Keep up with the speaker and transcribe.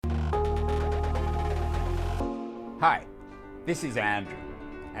Hi, this is Andrew,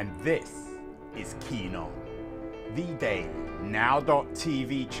 and this is Keen On, the daily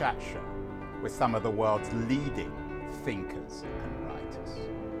now.tv chat show with some of the world's leading thinkers and writers.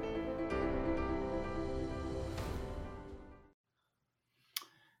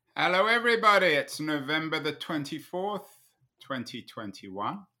 Hello everybody, it's November the 24th,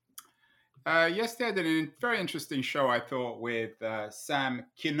 2021. Yesterday I did a very interesting show, I thought, with Sam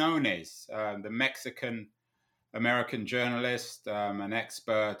Quinones, the Mexican-American journalist, an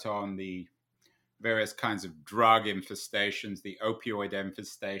expert on the various kinds of drug infestations, the opioid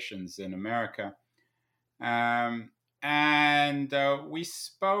infestations in America. And we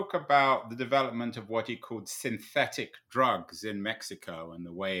spoke about the development of what he called synthetic drugs in Mexico and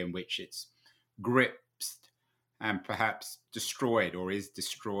the way in which it's gripped and perhaps destroyed or is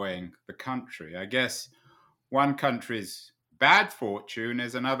destroying the country. I guess one country's bad fortune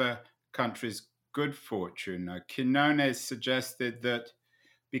is another country's good fortune. Quinones suggested that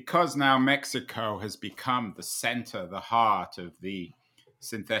because now Mexico has become the center, the heart of the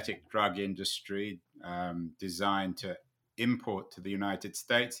synthetic drug industry designed to import to the United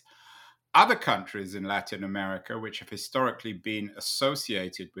States, other countries in Latin America, which have historically been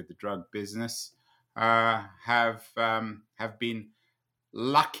associated with the drug business, have been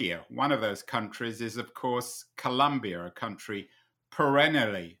luckier. One of those countries is, of course, Colombia, a country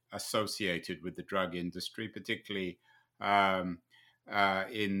perennially associated with the drug industry, particularly in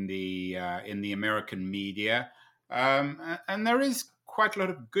the American media. And there is quite a lot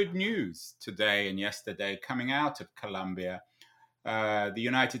of good news today and yesterday coming out of Colombia. The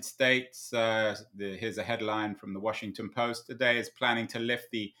United States, here's a headline from the Washington Post today, is planning to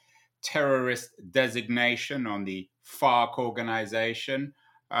lift the terrorist designation on the FARC organization,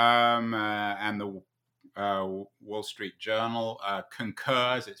 and the Wall Street Journal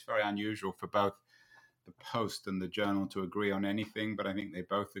concurs. It's very unusual for both the Post and the Journal to agree on anything, but I think they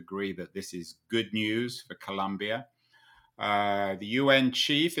both agree that this is good news for Colombia. The UN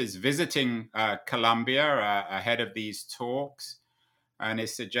chief is visiting Colombia ahead of these talks and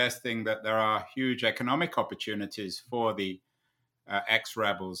is suggesting that there are huge economic opportunities for the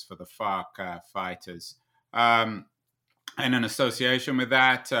ex-rebels, for the FARC fighters. And in association with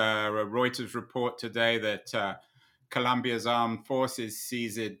that, Reuters report today that Colombia's armed forces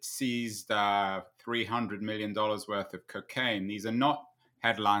seized $300 million worth of cocaine. These are not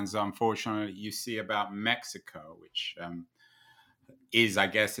headlines, unfortunately, you see about Mexico, which is, I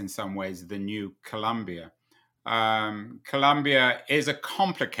guess, in some ways the new Colombia. Colombia is a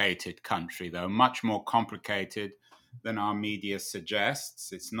complicated country, though, much more complicated than our media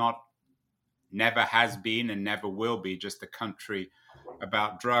suggests. It's never has been and never will be just a country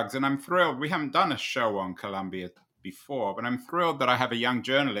about drugs. And I'm thrilled. We haven't done a show on Colombia before, but I'm thrilled that I have a young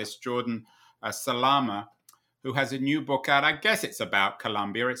journalist, Jordan Salama, who has a new book out. I guess it's about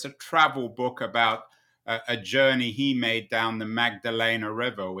Colombia. It's a travel book about a journey he made down the Magdalena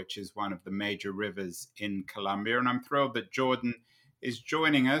River, which is one of the major rivers in Colombia. And I'm thrilled that Jordan is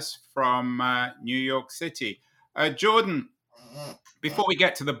joining us from New York City. Jordan, before we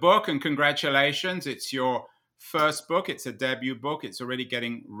get to the book, and congratulations, it's your first book. It's a debut book. It's already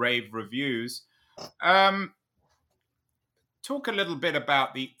getting rave reviews. Talk a little bit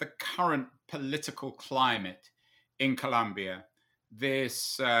about the current political climate in Colombia,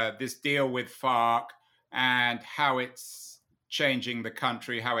 this deal with FARC, and how it's changing the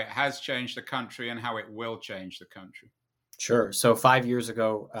country, how it has changed the country, and how it will change the country. Sure. So 5 years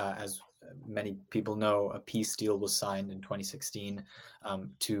ago, as many people know, a peace deal was signed in 2016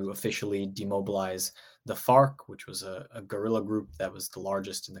 to officially demobilize the FARC, which was a guerrilla group that was the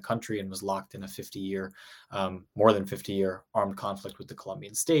largest in the country and was locked in a 50-year, more than 50-year armed conflict with the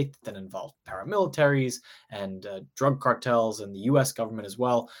Colombian state that involved paramilitaries and drug cartels and the U.S. government as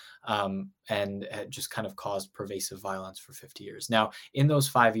well, and had just kind of caused pervasive violence for 50 years. Now, in those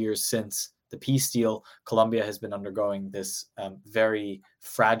 5 years since the peace deal, Colombia has been undergoing this very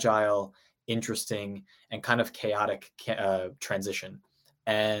fragile, interesting, and kind of chaotic transition.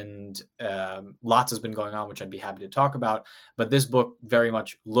 And lots has been going on, which I'd be happy to talk about. But this book very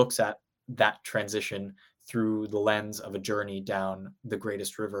much looks at that transition through the lens of a journey down the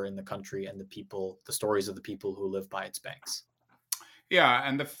greatest river in the country and the stories of the people who live by its banks. Yeah,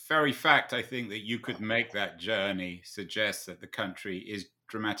 and the very fact, I think, that you could make that journey suggests that the country is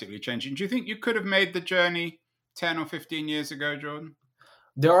dramatically changing. Do you think you could have made the journey 10 or 15 years ago, Jordan?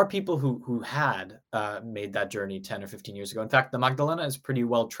 There are people who had made that journey 10 or 15 years ago. In fact, the Magdalena is pretty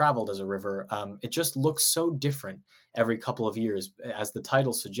well traveled as a river. It just looks so different every couple of years. As the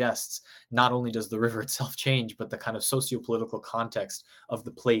title suggests, not only does the river itself change, but the kind of socio-political context of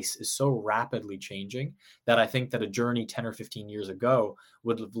the place is so rapidly changing that I think that a journey 10 or 15 years ago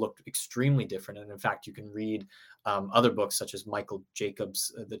would have looked extremely different. And in fact, you can read other books such as Michael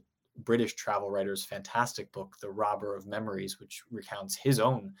Jacobs, the British travel writer's fantastic book, The Robber of Memories, which recounts his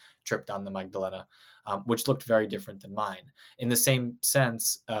own trip down the Magdalena, which looked very different than mine. In the same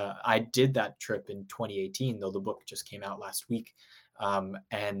sense, I did that trip in 2018, though the book just came out last week.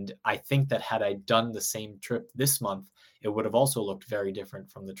 And I think that had I done the same trip this month, it would have also looked very different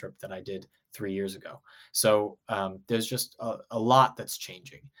from the trip that I did 3 years ago. So there's just a lot that's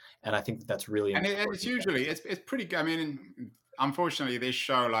changing. And I think that that's really And important. it's usually, it's pretty, I mean, unfortunately, this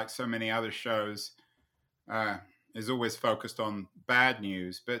show, like so many other shows, is always focused on bad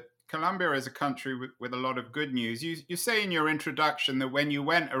news. But Colombia is a country with a lot of good news. You say in your introduction that when you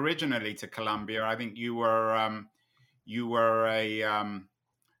went originally to Colombia, I think you were a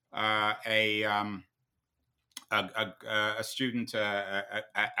student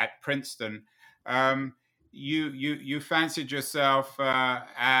at Princeton. You fancied yourself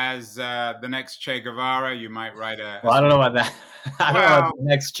as the next Che Guevara. You might write Well, I don't know about that. I don't know about the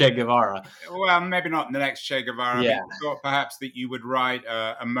next Che Guevara. Well, maybe not the next Che Guevara. Yeah. I thought perhaps that you would write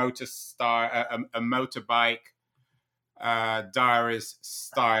a motorbike diaries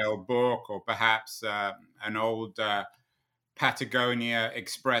style book, or perhaps an old Patagonia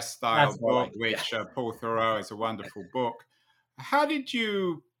Express style book, which Paul Theroux is a wonderful book. How did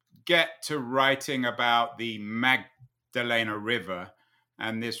you get to writing about the Magdalena River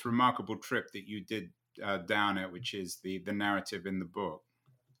and this remarkable trip that you did down it, which is the narrative in the book?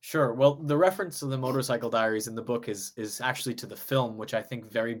 Sure. Well, the reference to the motorcycle diaries in the book is actually to the film, which I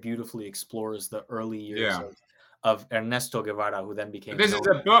think very beautifully explores the early years of Ernesto Guevara, who then became. This is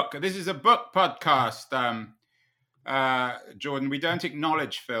a book. This is a book podcast. Jordan, we don't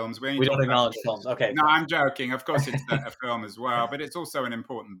acknowledge films. We don't acknowledge films. Okay. No, I'm joking. Of course, it's a film as well, but it's also an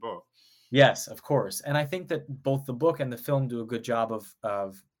important book. Yes, of course. And I think that both the book and the film do a good job of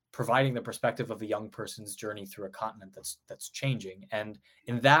providing the perspective of a young person's journey through a continent that's changing. And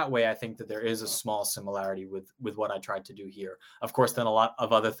in that way, I think that there is a small similarity with what I tried to do here. Of course, then a lot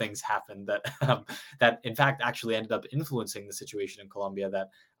of other things happened that that in fact actually ended up influencing the situation in Colombia that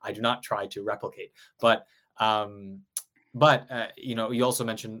I do not try to replicate. But you also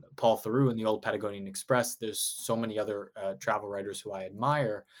mentioned Paul Theroux in the old Patagonian Express. There's so many other travel writers who I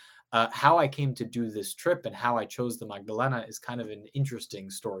admire. How I came to do this trip and how I chose the Magdalena is kind of an interesting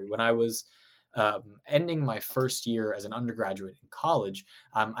story. When I was ending my first year as an undergraduate in college,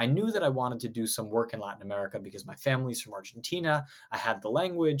 I knew that I wanted to do some work in Latin America because my family's from Argentina. I had the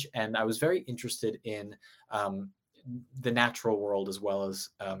language, and I was very interested in the natural world as well as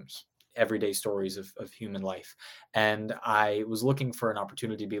everyday stories of human life. And I was looking for an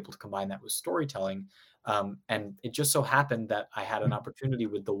opportunity to be able to combine that with storytelling. And it just so happened that I had an opportunity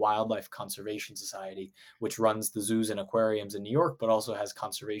with the Wildlife Conservation Society, which runs the zoos and aquariums in New York, but also has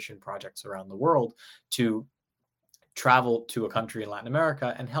conservation projects around the world, to travel to a country in Latin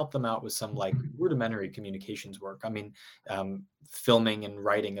America and help them out with some like rudimentary communications work. I mean, filming and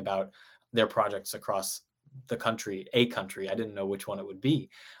writing about their projects across the country, I didn't know which one it would be.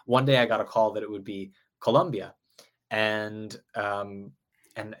 One day I got a call that it would be Colombia. And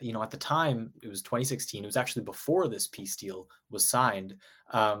at the time, it was 2016. It was actually before this peace deal was signed.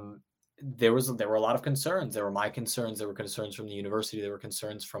 There were a lot of concerns. There were my concerns. There were concerns from the university. There were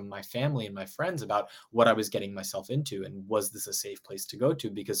concerns from my family and my friends about what I was getting myself into, and was this a safe place to go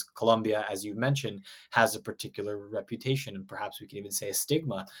to? Because Colombia, as you mentioned, has a particular reputation, and perhaps we can even say a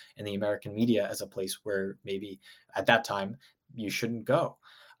stigma in the American media as a place where maybe at that time you shouldn't go.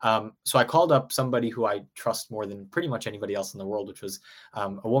 So I called up somebody who I trust more than pretty much anybody else in the world, which was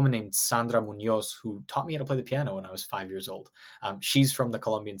a woman named Sandra Munoz, who taught me how to play the piano when I was 5 years old. She's from the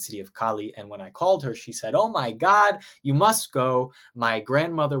Colombian city of Cali. And when I called her, she said, "Oh my God, you must go. My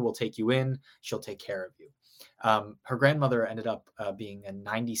grandmother will take you in. She'll take care of you." Her grandmother ended up being a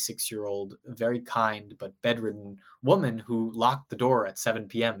 96-year-old, very kind but bedridden woman who locked the door at 7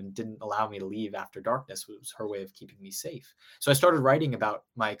 p.m. and didn't allow me to leave after darkness. It was her way of keeping me safe. So I started writing about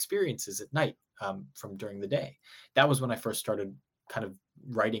my experiences at night from during the day. That was when I first started kind of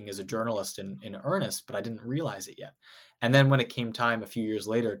writing as a journalist in earnest, but I didn't realize it yet. And then when it came time a few years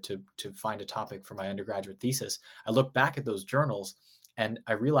later to find a topic for my undergraduate thesis, I looked back at those journals, and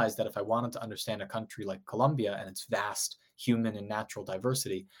I realized that if I wanted to understand a country like Colombia and its vast human and natural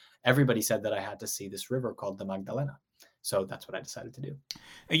diversity, everybody said that I had to see this river called the Magdalena. So that's what I decided to do.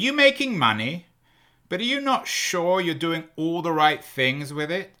 Are you making money, but are you not sure you're doing all the right things with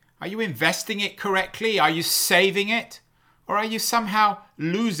it? Are you investing it correctly? Are you saving it? Or are you somehow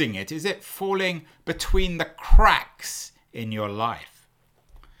losing it? Is it falling between the cracks in your life?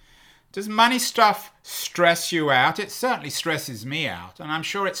 Does money stuff stress you out? It certainly stresses me out, and I'm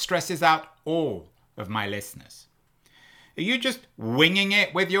sure it stresses out all of my listeners. Are you just winging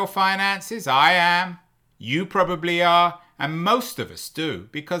it with your finances? I am. You probably are. And most of us do,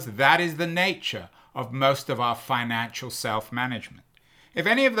 because that is the nature of most of our financial self-management. If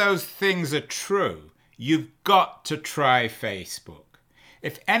any of those things are true, you've got to try Facebook.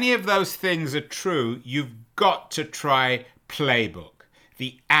 If any of those things are true, you've got to try Playbook,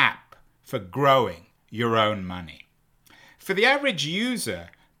 the app for growing your own money. For the average user,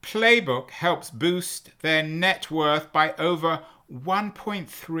 Playbook helps boost their net worth by over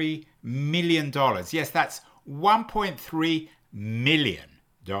 $1.3 million. Yes, that's $1.3 million.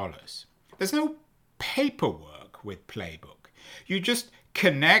 There's no paperwork with Playbook. You just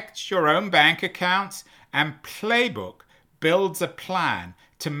connect your own bank accounts and Playbook builds a plan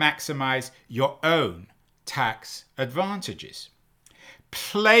to maximize your own tax advantages.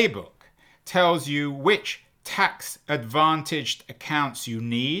 Playbook tells you which tax advantaged accounts you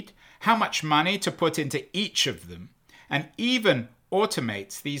need, how much money to put into each of them, and even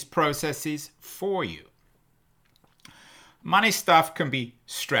automates these processes for you. Money stuff can be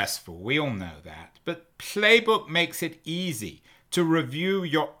stressful, we all know that, but Playbook makes it easy to review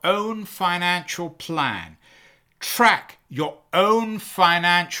your own financial plan, track your own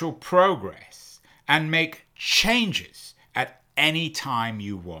financial progress, and make changes at any time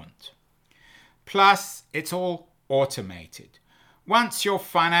you want. Plus, it's all automated. Once your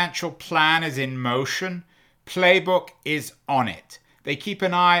financial plan is in motion, Playbook is on it. They keep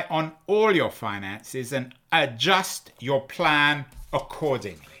an eye on all your finances and adjust your plan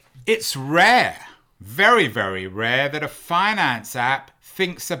accordingly. It's rare, very, very rare, that a finance app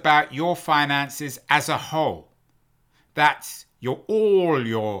thinks about your finances as a whole. That's all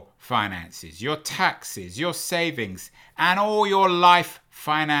your finances, your taxes, your savings, and all your life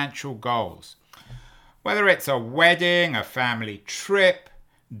financial goals. Whether it's a wedding, a family trip,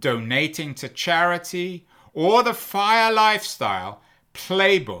 donating to charity, or the FIRE lifestyle,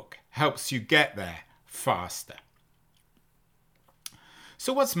 Playbook helps you get there faster.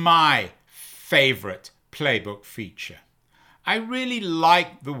 So what's my favorite Playbook feature? I really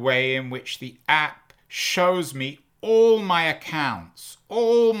like the way in which the app shows me all my accounts,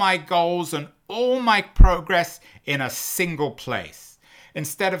 all my goals, and all my progress in a single place,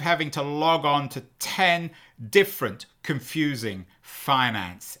 instead of having to log on to 10 different confusing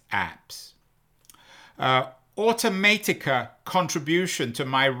finance apps. Automatica contribution to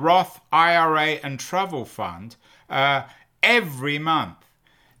my Roth IRA and travel fund every month.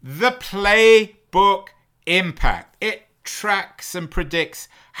 The Playbook impact. It tracks and predicts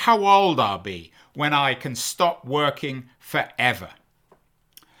how old I'll be when I can stop working forever.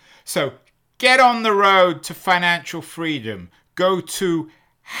 So get on the road to financial freedom. Go to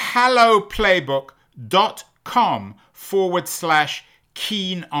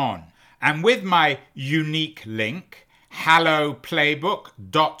halloplaybook.com/keen-on. And with my unique link,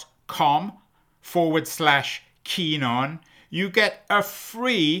 halloplaybook.com/keen-on, you get a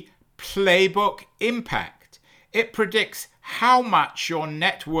free Playbook impact. It predicts how much your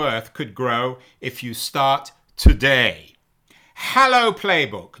net worth could grow if you start today.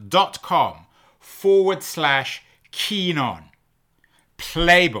 halloplaybook.com/keen-on.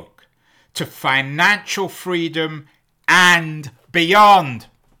 Playbook to financial freedom and beyond.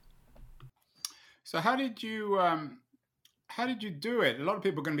 So how did you do it? A lot of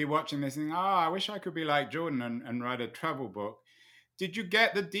people are going to be watching this and think, I wish I could be like Jordan and write a travel book. Did you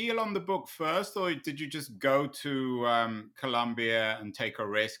get the deal on the book first, or did you just go to Colombia and take a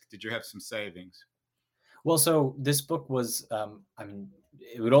risk? Did you have some savings? Well, so this book was,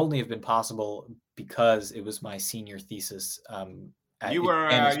 it would only have been possible because it was my senior thesis. You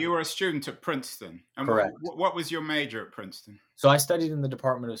were a student at Princeton. And correct. What was your major at Princeton? So I studied in the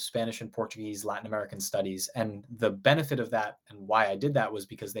Department of Spanish and Portuguese, Latin American Studies. And the benefit of that and why I did that was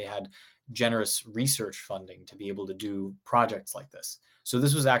because they had generous research funding to be able to do projects like this. So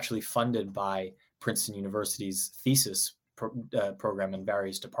this was actually funded by Princeton University's thesis program and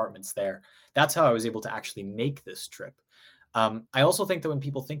various departments there. That's how I was able to actually make this trip. I also think that when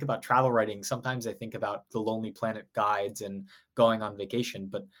people think about travel writing, sometimes they think about the Lonely Planet guides and going on vacation.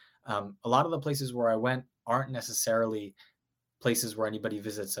 But a lot of the places where I went aren't necessarily places where anybody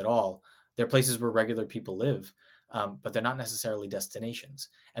visits at all. They're places where regular people live, but they're not necessarily destinations.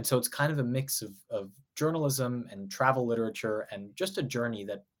 And so it's kind of a mix of journalism and travel literature and just a journey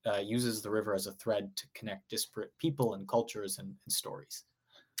that uses the river as a thread to connect disparate people and cultures and stories.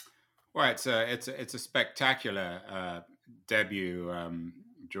 Well, it's a spectacular debut,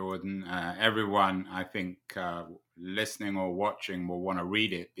 Jordan. Everyone, I think, listening or watching will want to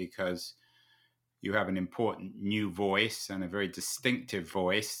read it because you have an important new voice and a very distinctive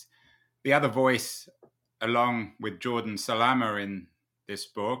voice. The other voice, along with Jordan Salama in this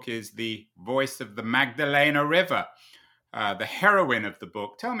book, is the voice of the Magdalena River, the heroine of the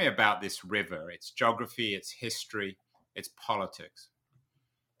book. Tell me about this river, its geography, its history, its politics.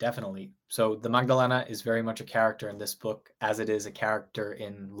 Definitely. So the Magdalena is very much a character in this book, as it is a character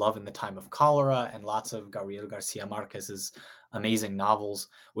in Love in the Time of Cholera and lots of Gabriel Garcia Marquez's amazing novels,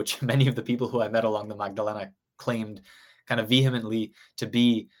 which many of the people who I met along the Magdalena claimed kind of vehemently to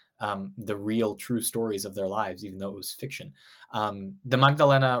be the real true stories of their lives, even though it was fiction. The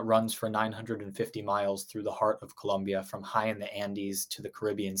Magdalena runs for 950 miles through the heart of Colombia, from high in the Andes to the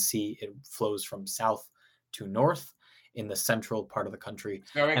Caribbean Sea. It flows from south to north in the central part of the country.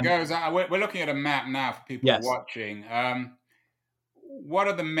 So it And goes. We're looking at a map now for people yes, watching. What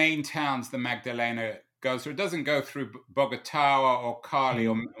are the main towns the Magdalena goes through? It doesn't go through Bogota or Cali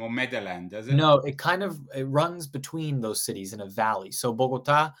or Medellin, does it? no, it runs between those cities in a valley. So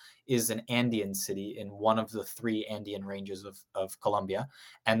Bogota is an Andean city in one of the three Andean ranges of Colombia,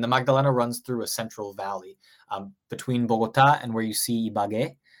 and the Magdalena runs through a central valley between Bogota and where you see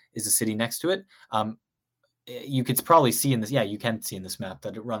Ibagué is a city next to it. You could probably see in this, yeah, you can see in this map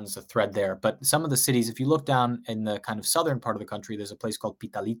that it runs a thread there. But some of the cities, if you look down in the kind of southern part of the country, there's a place called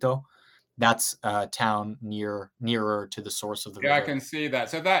Pitalito. That's a town nearer to the source of the Yeah, I river. can see that.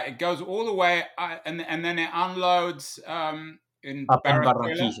 So that it goes all the way, and then it unloads in Up in Barranquilla.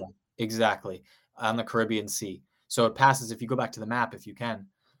 Barranquilla, exactly, on the Caribbean Sea. So it passes, if you go back to the map, if you can,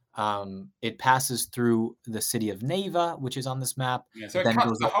 it passes through the city of Neiva, which is on this map. Yeah, so It it then cuts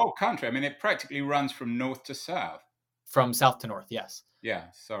goes the up whole country. I mean, it practically runs from north to south. from south to north. Yes. Yeah,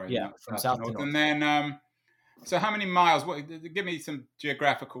 sorry, Yeah, not from south to south to north. north. And then, so how many miles? Give me some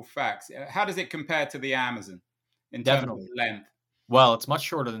geographical facts. How does it compare to the Amazon in terms of Definitely. length? Well, it's much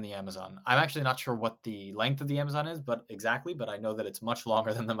shorter than the Amazon. I'm actually not sure what the length of the Amazon is, but I know that it's much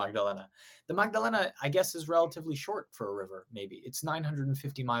longer than the Magdalena. The Magdalena, I guess, is relatively short for a river, maybe. It's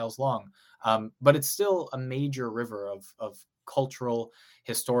 950 miles long, but it's still a major river of cultural,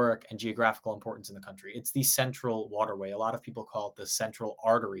 historic, and geographical importance in the country. It's the central waterway. A lot of people call it the central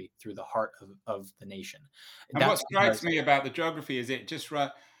artery through the heart of the nation. And what That's strikes because me about the geography is it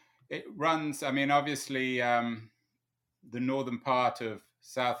runs. I mean, obviously, the northern part of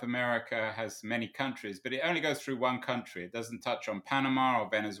South America has many countries, but it only goes through one country. It doesn't touch on Panama or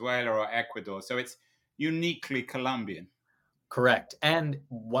Venezuela or Ecuador. So it's uniquely Colombian. correct. And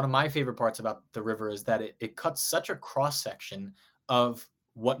one of my favorite parts about the river is that it cuts such a cross section of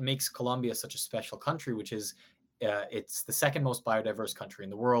what makes Colombia such a special country, which is it's the second most biodiverse country in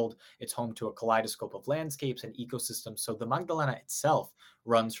the world. It's home to a kaleidoscope of landscapes and ecosystems. So the Magdalena itself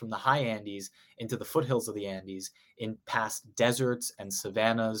runs from the high Andes into the foothills of the Andes, in past deserts and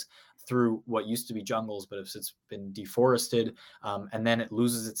savannas, through what used to be jungles but have since been deforested, and then it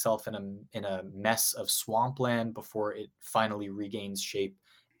loses itself in a mess of swampland before it finally regains shape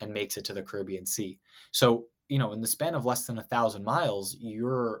and makes it to the Caribbean Sea. So in the span of less than 1,000 miles,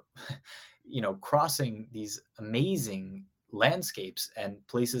 you're crossing these amazing landscapes and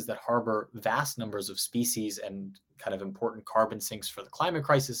places that harbor vast numbers of species and kind of important carbon sinks for the climate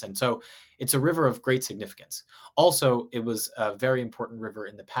crisis. And so it's a river of great significance. Also, it was a very important river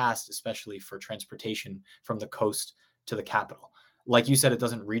in the past, especially for transportation from the coast to the capital. Like you said, it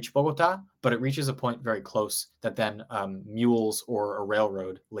doesn't reach Bogota, but it reaches a point very close that then mules or a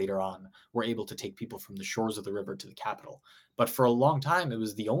railroad later on were able to take people from the shores of the river to the capital. But for a long time, it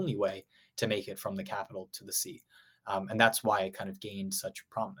was the only way to make it from the capital to the sea. And that's why it kind of gained such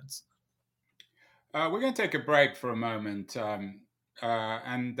prominence. We're going to take a break for a moment,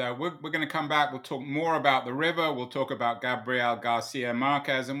 and we're going to come back. We'll talk more about the river. We'll talk about Gabriel Garcia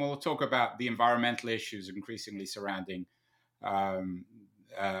Marquez, and we'll talk about the environmental issues increasingly surrounding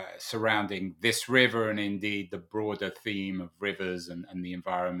this river, and indeed the broader theme of rivers and the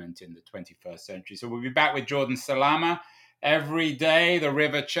environment in the 21st century. So we'll be back with Jordan Salama. Every day the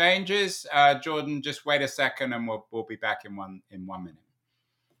river changes. Jordan, just wait a second, and we'll be back in 1 minute.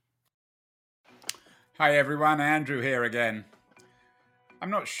 Hi everyone, Andrew here again. I'm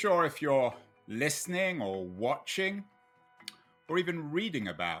not sure if you're listening or watching or even reading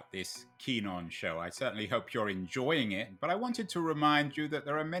about this Keen On show. I certainly hope you're enjoying it, but I wanted to remind you that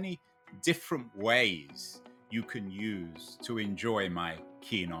there are many different ways you can use to enjoy my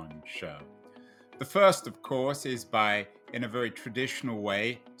Keen On show. The first, of course, is by, in a very traditional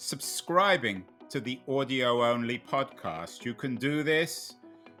way, subscribing to the audio-only podcast. You can do this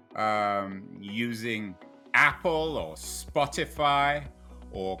using Apple or Spotify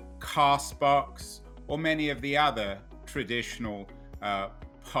or Castbox or many of the other traditional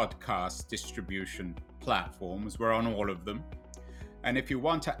podcast distribution platforms. We're on all of them. And if you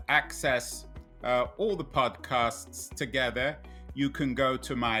want to access all the podcasts together, you can go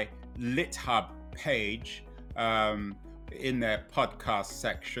to my LitHub page in their podcast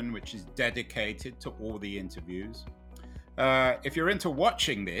section, which is dedicated to all the interviews. If you're into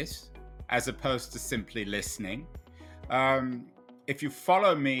watching this, as opposed to simply listening, if you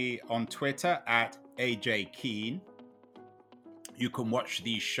follow me on Twitter at AJ Keen, you can watch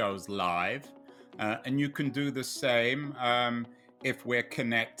these shows live, and you can do the same if we're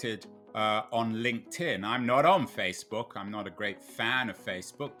connected on LinkedIn. I'm not on Facebook. I'm not a great fan of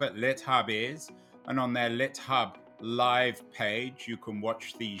Facebook, but LitHub is. And on their LitHub live page, you can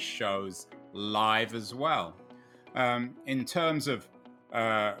watch these shows live as well. In terms of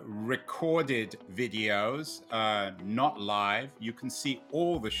recorded videos, not live, you can see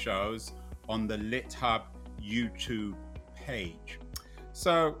all the shows on the LitHub YouTube page.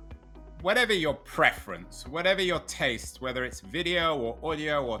 So whatever your preference, whatever your taste, whether it's video or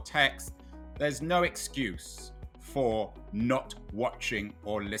audio or text, there's no excuse for not watching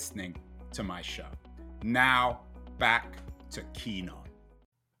or listening to my show. Now back to Keen On.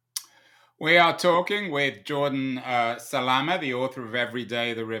 We are talking with Jordan Salama, the author of Every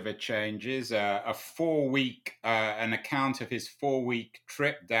Day the River Changes, an account of his 4-week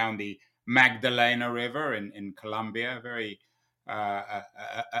trip down the Magdalena River in Colombia.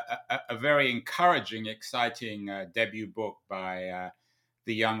 A very encouraging, exciting debut book by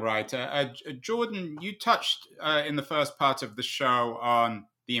the young writer. Jordan, you touched in the first part of the show on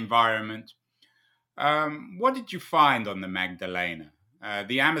the environment. What did you find on the Magdalena?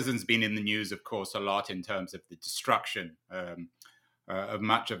 The Amazon's been in the news, of course, a lot in terms of the destruction of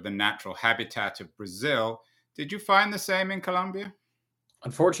much of the natural habitat of Brazil. Did you find the same in Colombia?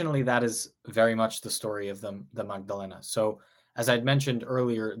 Unfortunately, that is very much the story of the Magdalena. So, as I'd mentioned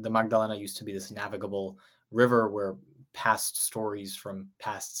earlier, the Magdalena used to be this navigable river where past stories from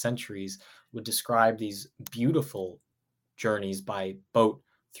past centuries would describe these beautiful journeys by boat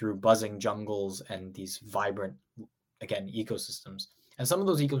through buzzing jungles and these vibrant, again, ecosystems. And some of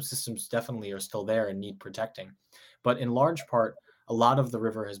those ecosystems definitely are still there and need protecting. But in large part, a lot of the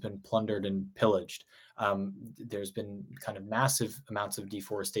river has been plundered and pillaged. There's been kind of massive amounts of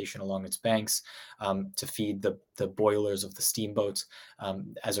deforestation along its banks to feed the boilers of the steamboats.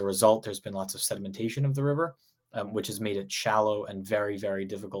 As a result, there's been lots of sedimentation of the river, which has made it shallow and very, very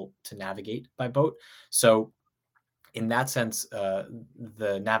difficult to navigate by boat. So in that sense,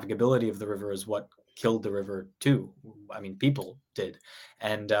 the navigability of the river is what killed the river too. I mean, people did.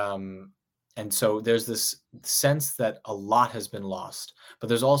 And so there's this sense that a lot has been lost, but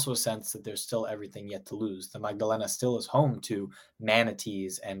there's also a sense that there's still everything yet to lose. The Magdalena still is home to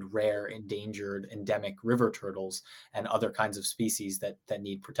manatees and rare, endangered, endemic river turtles and other kinds of species that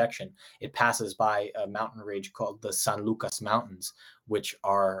need protection. It passes by a mountain range called the San Lucas Mountains, which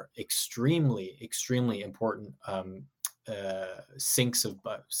are extremely, extremely important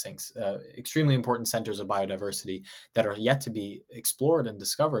extremely important centers of biodiversity that are yet to be explored and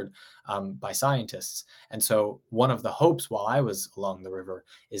discovered by scientists. And so one of the hopes while I was along the river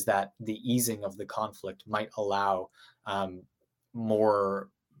is that the easing of the conflict might allow more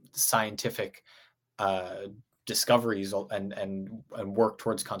scientific discoveries and work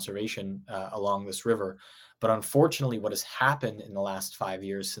towards conservation along this river. But unfortunately, what has happened in the last 5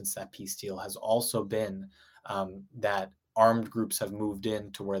 years since that peace deal has also been that armed groups have moved in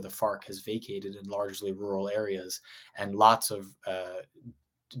to where the FARC has vacated in largely rural areas, and lots of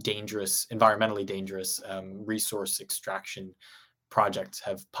environmentally dangerous resource extraction projects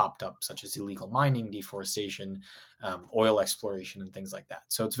have popped up, such as illegal mining, deforestation, oil exploration, and things like that.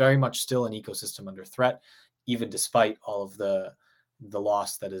 So it's very much still an ecosystem under threat, even despite all of the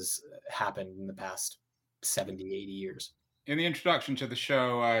loss that has happened in the past 70, 80 years. In the introduction to the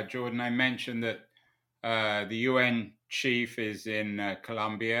show, Jordan, I mentioned that the UN chief is in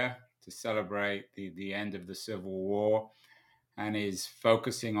Colombia to celebrate the end of the Civil War and is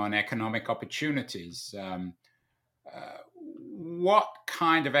focusing on economic opportunities. What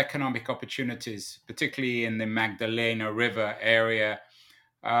kind of economic opportunities, particularly in the Magdalena River area,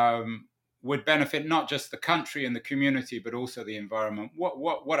 would benefit not just the country and the community, but also the environment?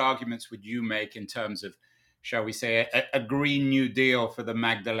 What arguments would you make in terms of, shall we say, a Green New Deal for the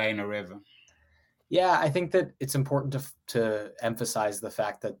Magdalena River? Yeah, I think that it's important to emphasize the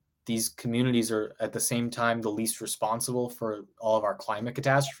fact that these communities are at the same time the least responsible for all of our climate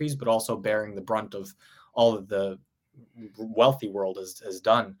catastrophes, but also bearing the brunt of all of the wealthy world has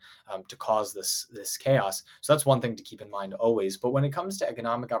done to cause this chaos. So that's one thing to keep in mind always. But when it comes to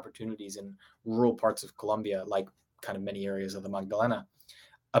economic opportunities in rural parts of Colombia, like kind of many areas of the Magdalena,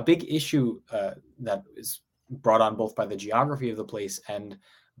 a big issue that is brought on both by the geography of the place and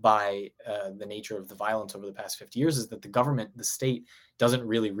by the nature of the violence over the past 50 years is that the government, the state, doesn't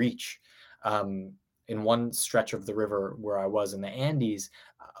really reach. In one stretch of the river where I was in the Andes,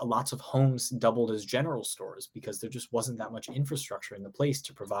 lots of homes doubled as general stores because there just wasn't that much infrastructure in the place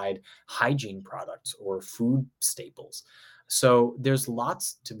to provide hygiene products or food staples. So there's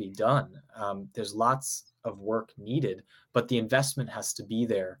lots to be done. There's lots of work needed, but the investment has to be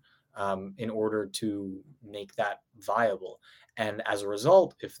there in order to make that viable. And as a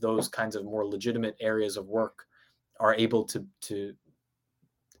result, if those kinds of more legitimate areas of work are able to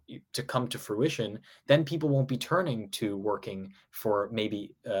come to fruition, then people won't be turning to working for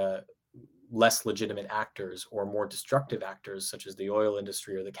maybe less legitimate actors or more destructive actors, such as the oil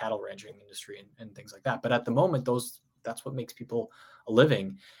industry or the cattle ranching industry and things like that. But at the moment, that's what makes people a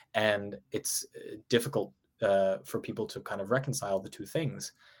living, and it's difficult for people to kind of reconcile the two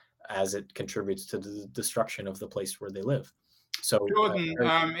things, as it contributes to the destruction of the place where they live. So, Jordan,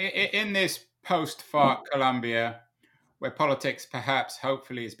 in this post-FARC Colombia, where politics perhaps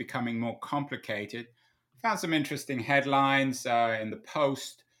hopefully is becoming more complicated, found some interesting headlines in the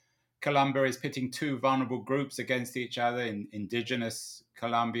Post. Colombia is pitting two vulnerable groups against each other, indigenous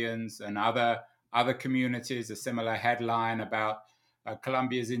Colombians and other communities. A similar headline about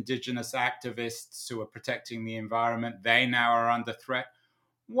Colombia's indigenous activists who are protecting the environment. They now are under threat.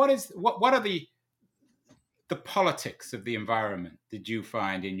 What are the politics of the environment did you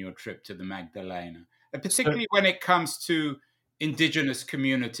find in your trip to the Magdalena, and particularly when it comes to indigenous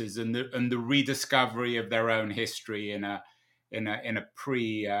communities and the rediscovery of their own history in a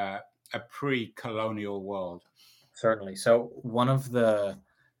pre-colonial world? Certainly. So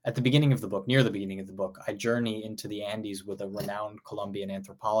at the beginning of the book, near the beginning of the book, I journey into the Andes with a renowned Colombian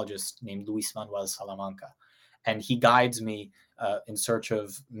anthropologist named Luis Manuel Salamanca. And he guides me in search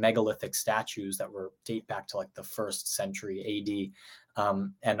of megalithic statues that date back to like the 1st century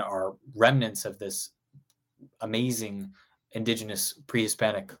AD and are remnants of this amazing indigenous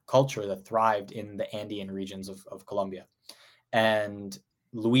pre-Hispanic culture that thrived in the Andean regions of Colombia. And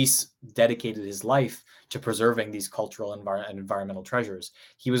Luis dedicated his life to preserving these cultural and environmental treasures.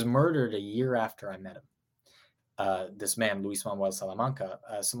 He was murdered a year after I met him. This man, Luis Manuel Salamanca,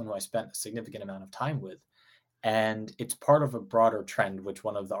 someone who I spent a significant amount of time with. And it's part of a broader trend, which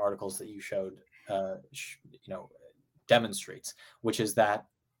one of the articles that you showed, demonstrates, which is that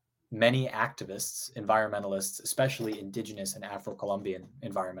many activists, environmentalists, especially indigenous and Afro-Colombian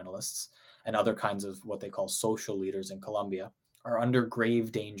environmentalists, and other kinds of what they call social leaders in Colombia, are under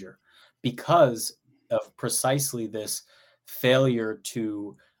grave danger because of precisely this failure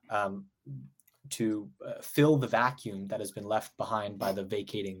to fill the vacuum that has been left behind by the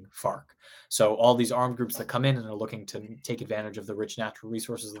vacating FARC. So all these armed groups that come in and are looking to take advantage of the rich natural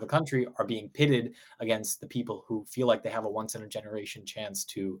resources of the country are being pitted against the people who feel like they have a once-in-a-generation chance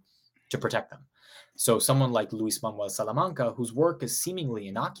to protect them. So someone like Luis Manuel Salamanca, whose work is seemingly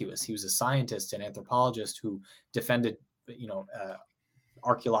innocuous, he was a scientist and anthropologist who defended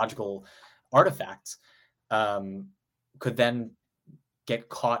archaeological artifacts, could then get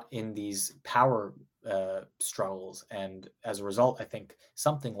caught in these power struggles. And as a result, I think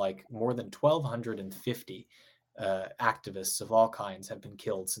something like more than 1,250 activists of all kinds have been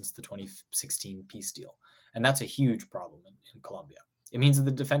killed since the 2016 peace deal. And that's a huge problem in Colombia. It means that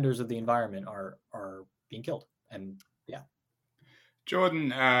the defenders of the environment are being killed. And yeah. Jordan,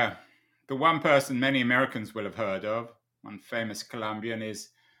 the one person many Americans will have heard of, one famous Colombian, is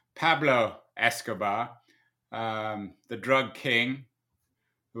Pablo Escobar, the drug king,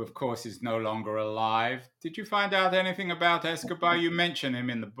 who of course is no longer alive. Did you find out anything about Escobar? You mention him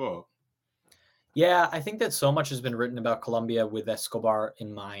in the book. Yeah, I think that so much has been written about Colombia with Escobar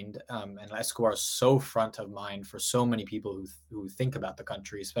in mind, and Escobar is so front of mind for so many people who think about the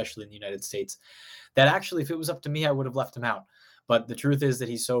country, especially in the United States, that actually, if it was up to me, I would have left him out. But the truth is that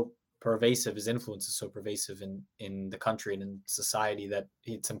he's so pervasive, his influence is so pervasive in the country and in society that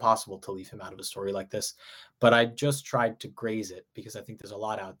it's impossible to leave him out of a story like this. But I just tried to graze it because I think there's a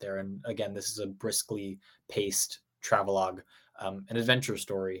lot out there. And again, this is a briskly paced travelogue, an adventure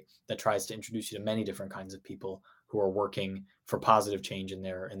story that tries to introduce you to many different kinds of people who are working for positive change in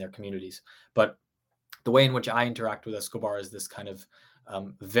their communities. But the way in which I interact with Escobar is this kind of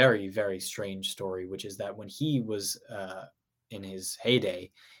very, very strange story, which is that when he was in his heyday,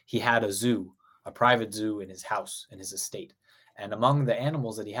 he had a zoo, a private zoo in his house, in his estate. And among the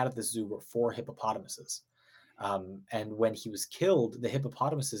animals that he had at this zoo were 4 hippopotamuses. And when he was killed, the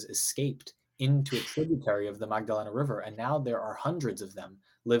hippopotamuses escaped into a tributary of the Magdalena River, and now there are hundreds of them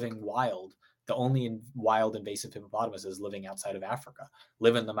living wild. The only wild invasive hippopotamuses living outside of Africa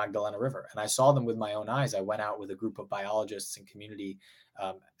live in the Magdalena River, and I saw them with my own eyes. I went out with a group of biologists and community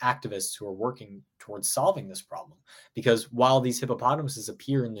activists who are working towards solving this problem. Because while these hippopotamuses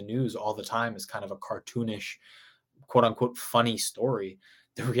appear in the news all the time as kind of a cartoonish, quote unquote, funny story,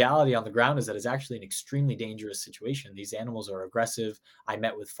 the reality on the ground is that it's actually an extremely dangerous situation. These animals are aggressive. I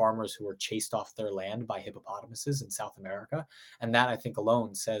met with farmers who were chased off their land by hippopotamuses in South America. And that, I think,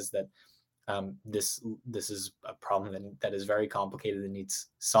 alone says that this is a problem that is very complicated and needs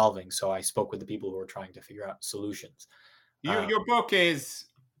solving. So I spoke with the people who are trying to figure out solutions. Your book is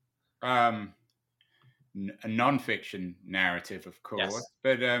a non-fiction narrative, of course, Yes.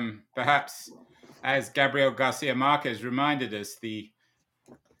 but perhaps, as Gabriel Garcia Marquez reminded us, the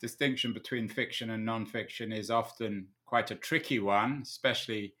distinction between fiction and non-fiction is often quite a tricky one,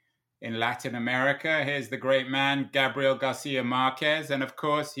 especially in Latin America. Here's the great man, Gabriel Garcia Marquez, and of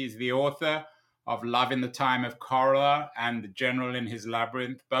course, he's the author of Love in the Time of Cholera and The General in His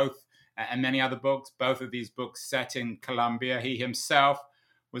Labyrinth, both, and many other books, both of these books set in Colombia. He himself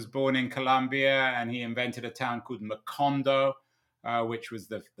was born in Colombia, and he invented a town called Macondo, which was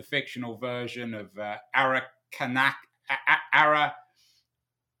the fictional version of Aracataca,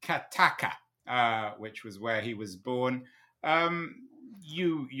 which was where he was born.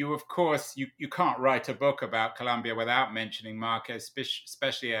 You of course, you can't write a book about Colombia without mentioning Marquez,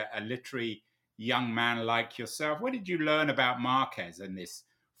 especially a literary young man like yourself. What did you learn about Marquez in this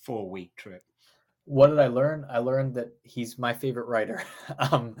 4-week trip? What did I learn? I learned that he's my favorite writer.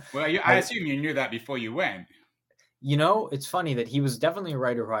 Well, I assume you knew that before you went. It's funny that he was definitely a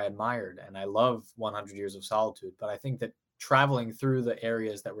writer who I admired, and I love 100 Years of Solitude, but I think that traveling through the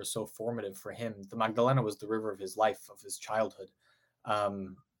areas that were so formative for him, the Magdalena was the river of his life, of his childhood.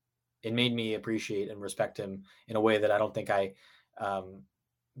 It made me appreciate and respect him in a way that I don't think I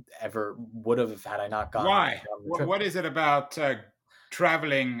ever would have had I not gone. Why? What is it about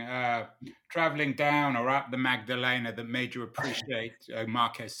traveling down or up the Magdalena that made you appreciate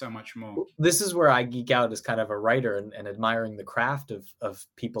Marquez so much more? This is where I geek out as kind of a writer and admiring the craft of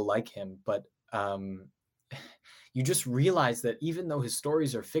people like him. But you just realize that even though his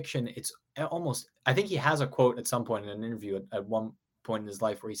stories are fiction, it's almost, I think he has a quote at some point in an interview at one point in his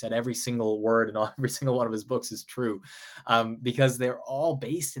life where he said every single word in every single one of his books is true, because they're all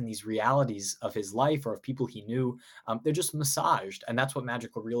based in these realities of his life or of people he knew. They're just massaged, and that's what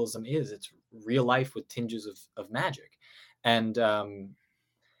magical realism is. It's real life with tinges of magic. And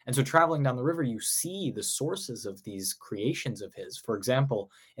so traveling down the river, you see the sources of these creations of his. For example,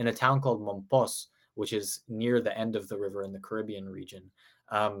 in a town called Mompos, which is near the end of the river in the Caribbean region,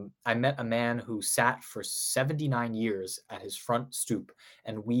 I met a man who sat for 79 years at his front stoop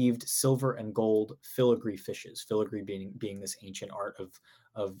and weaved silver and gold filigree fishes. Filigree being this ancient art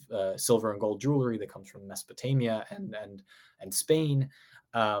of silver and gold jewelry that comes from Mesopotamia and Spain.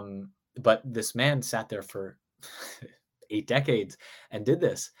 But this man sat there for 8 decades and did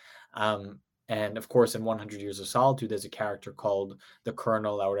this. And of course, in 100 Years of Solitude, there's a character called the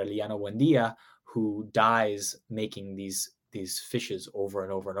Colonel Aureliano Buendia who dies making these fishes over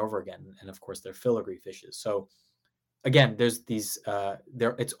and over and over again. And of course, they're filigree fishes. So again, there's these,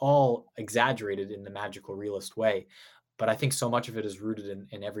 it's all exaggerated in the magical realist way. But I think so much of it is rooted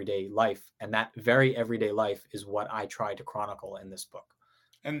in everyday life. And that very everyday life is what I try to chronicle in this book.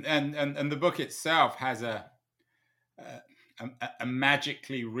 And the book itself has a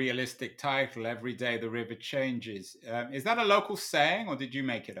magically realistic title, Every Day the River Changes. Is that a local saying, or did you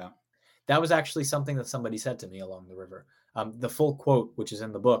make it up? That was actually something that somebody said to me along the river. The full quote, which is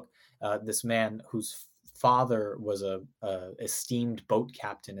in the book, this man whose father was a esteemed boat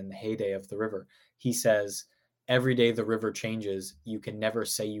captain in the heyday of the river, he says, "Every day the river changes, you can never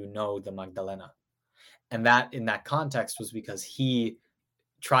say you know the Magdalena." And that, in that context, was because he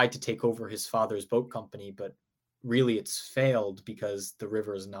tried to take over his father's boat company, but really it's failed because the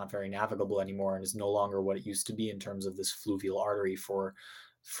river is not very navigable anymore and is no longer what it used to be in terms of this fluvial artery for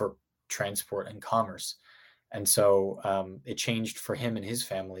transport and commerce. And so it changed for him and his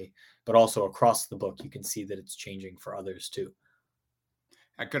family, but also across the book, you can see that it's changing for others too.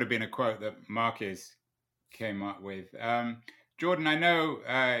 That could have been a quote that Marquez came up with. Jordan, I know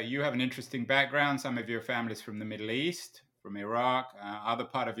you have an interesting background. Some of your family is from the Middle East, from Iraq. Other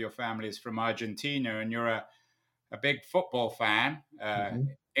part of your family is from Argentina, and you're a big football fan.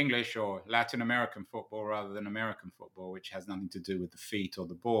 English or Latin American football rather than American football, which has nothing to do with the feet or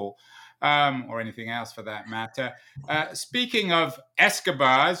the ball, or anything else for that matter. Speaking of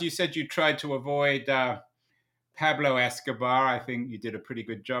Escobars, you said you tried to avoid Pablo Escobar. I think you did a pretty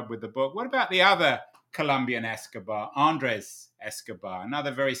good job with the book. What about the other Colombian Escobar, Andres Escobar?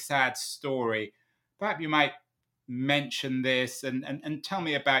 Another very sad story. Perhaps you might mention this and tell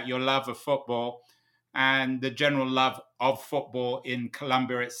me about your love of football and the general love of football in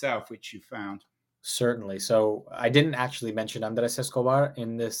Colombia itself, which you found. Certainly. So I didn't actually mention Andres Escobar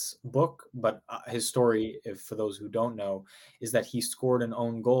in this book, but his story, if for those who don't know, is that he scored an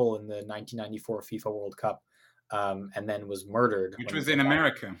own goal in the 1994 FIFA World Cup, and then was murdered Which when he was came in back,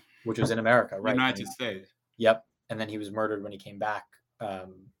 America, which was in America, right? United States. Yep. And then he was murdered when he came back,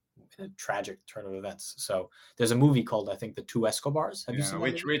 in a tragic turn of events. So there's a movie called, I think, The Two Escobars. Have you Yeah, seen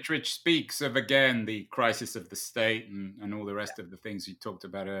that movie? which speaks of, again, the crisis of the state and all the rest of the things you talked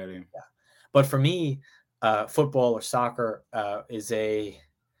about earlier. Yeah. But for me, football or soccer is a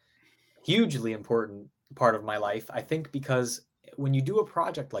hugely important part of my life. I think because when you do a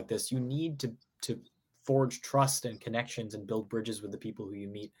project like this, you need to forge trust and connections and build bridges with the people who you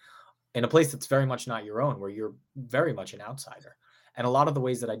meet in a place that's very much not your own, where you're very much an outsider. And a lot of the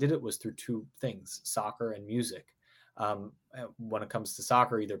ways that I did it was through two things: soccer and music. When it comes to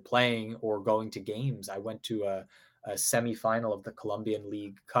soccer, either playing or going to games. I went to a semifinal of the Colombian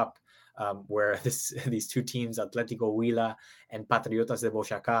League Cup, where these two teams, Atletico Huila and Patriotas de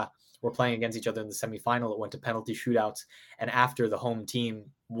Boyacá, were playing against each other in the semifinal. It went to penalty shootouts, and after the home team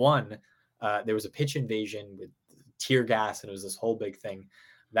won, there was a pitch invasion with tear gas, and it was this whole big thing.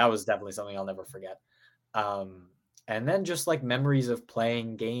 That was definitely something I'll never forget. And then just like memories of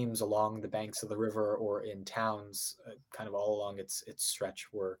playing games along the banks of the river or in towns, kind of all along its stretch,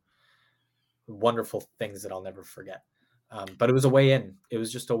 were wonderful things that I'll never forget. But it was a way in. It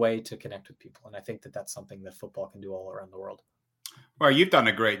was just a way to connect with people, and I think that that's something that football can do all around the world. Well, you've done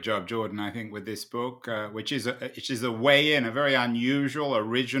a great job, Jordan, I think, with this book, which is a way in, a very unusual,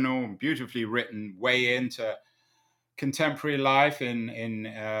 original, beautifully written way into contemporary life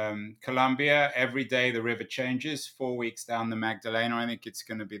in Colombia. Every day the river changes. 4 weeks down the Magdalena. I think it's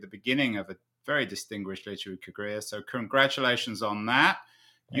going to be the beginning of a very distinguished literary career. So congratulations on that.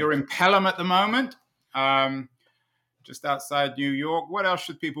 You're in Pelham at the moment, just outside New York. What else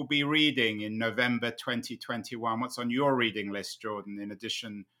should people be reading in November 2021? What's on your reading list, Jordan, in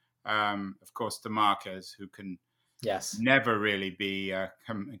addition, of course, to Marquez, who can never really be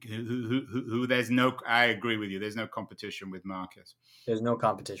who there's no, I agree with you, there's no competition with Marquez. There's no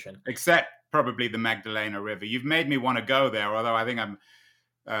competition except probably the Magdalena River. You've made me want to go there, although I think I'm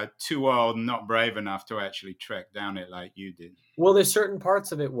too old and not brave enough to actually trek down it like you did. Well, there's certain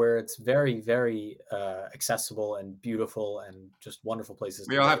parts of it where it's very, very accessible and beautiful and just wonderful places.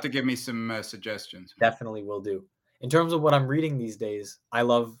 You'll have to give me some suggestions. Definitely will do. In terms of what I'm reading these days, I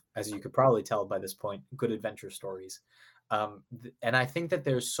love, as you could probably tell by this point, good adventure stories. And I think that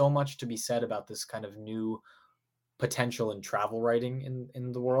there's so much to be said about this kind of new potential in travel writing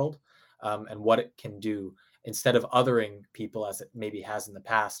in the world, and what it can do. Instead of othering people as it maybe has in the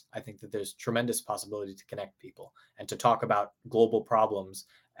past, I think that there's tremendous possibility to connect people and to talk about global problems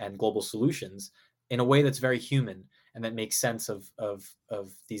and global solutions in a way that's very human and that makes sense of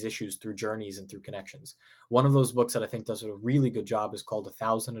these issues through journeys and through connections. One of those books that I think does a really good job is called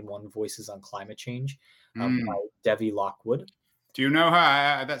 1001 Voices on Climate Change, by Devi Lockwood. Do you know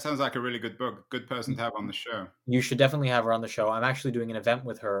her? That sounds like a really good book. Good person to have on the show. You should definitely have her on the show. I'm actually doing an event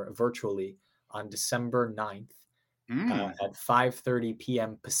with her virtually on December 9th at 5:30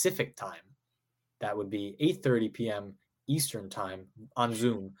 p.m. Pacific time. That would be 8:30 p.m. Eastern time on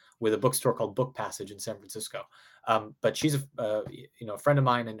Zoom with a bookstore called Book Passage in San Francisco. But she's a friend of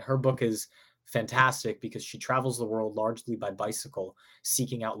mine, and her book is fantastic because she travels the world largely by bicycle,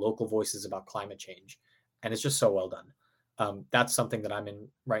 seeking out local voices about climate change. And it's just so well done. That's something that I'm in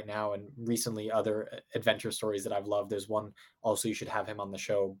right now. And recently, other adventure stories that I've loved. There's one also, you should have him on the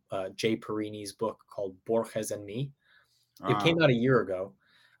show, Jay Perini's book called Borges and Me. It came out a year ago,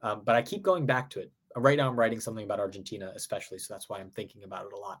 but I keep going back to it. Right now I'm writing something about Argentina especially, so that's why I'm thinking about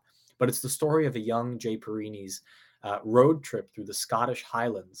it a lot. But it's the story of a young Jay Perini's road trip through the Scottish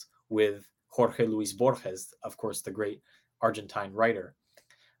Highlands with Jorge Luis Borges, of course, the great Argentine writer.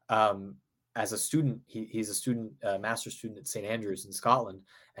 As a student, he's a student, master's student at St. Andrews in Scotland,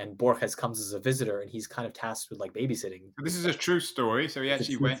 and Borges comes as a visitor, and he's kind of tasked with like babysitting. This is a true story, so he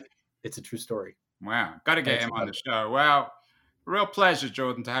actually went. It's a true story. Wow, got to get him on the show. Wow. Real pleasure,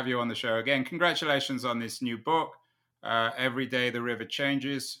 Jordan, to have you on the show again. Congratulations on this new book, Every Day the River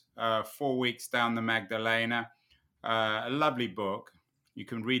Changes, 4 weeks down the Magdalena. A lovely book. You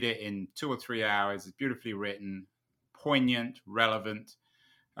can read it in 2 or 3 hours. It's beautifully written, poignant, relevant,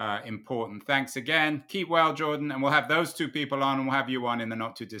 important. Thanks again. Keep well, Jordan, and we'll have those two people on, and we'll have you on in the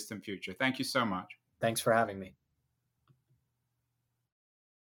not too distant future. Thank you so much. Thanks for having me.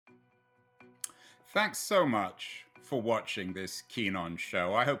 Thanks so much for watching this Keen On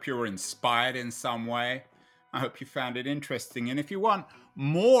show. I hope you were inspired in some way. I hope you found it interesting. And if you want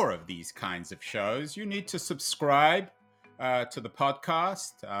more of these kinds of shows, you need to subscribe to the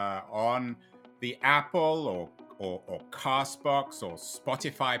podcast on the Apple or Castbox or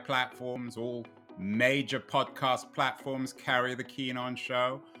Spotify platforms. All major podcast platforms carry the Keen On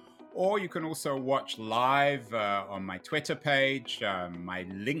show. Or you can also watch live on my Twitter page, my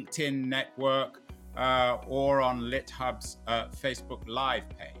LinkedIn network, or on LitHub's Facebook Live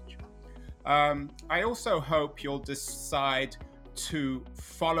page. I also hope you'll decide to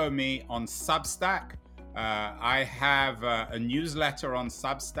follow me on Substack. I have a newsletter on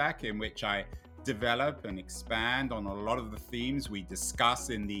Substack in which I develop and expand on a lot of the themes we discuss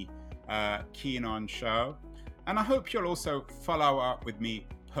in the Keen On show. And I hope you'll also follow up with me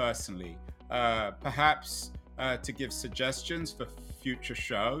personally, perhaps to give suggestions for future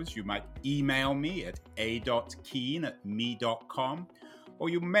shows. You might email me at a.keen@me.com, or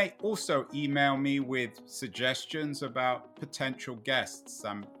you may also email me with suggestions about potential guests.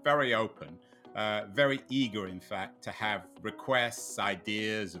 I'm very open, very eager, in fact, to have requests,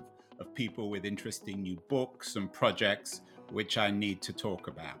 ideas of people with interesting new books and projects which I need to talk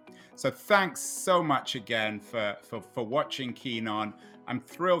about. So thanks so much again for watching Keen On. I'm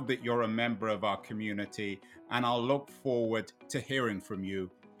thrilled that you're a member of our community, and I'll look forward to hearing from you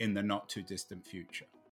in the not too distant future.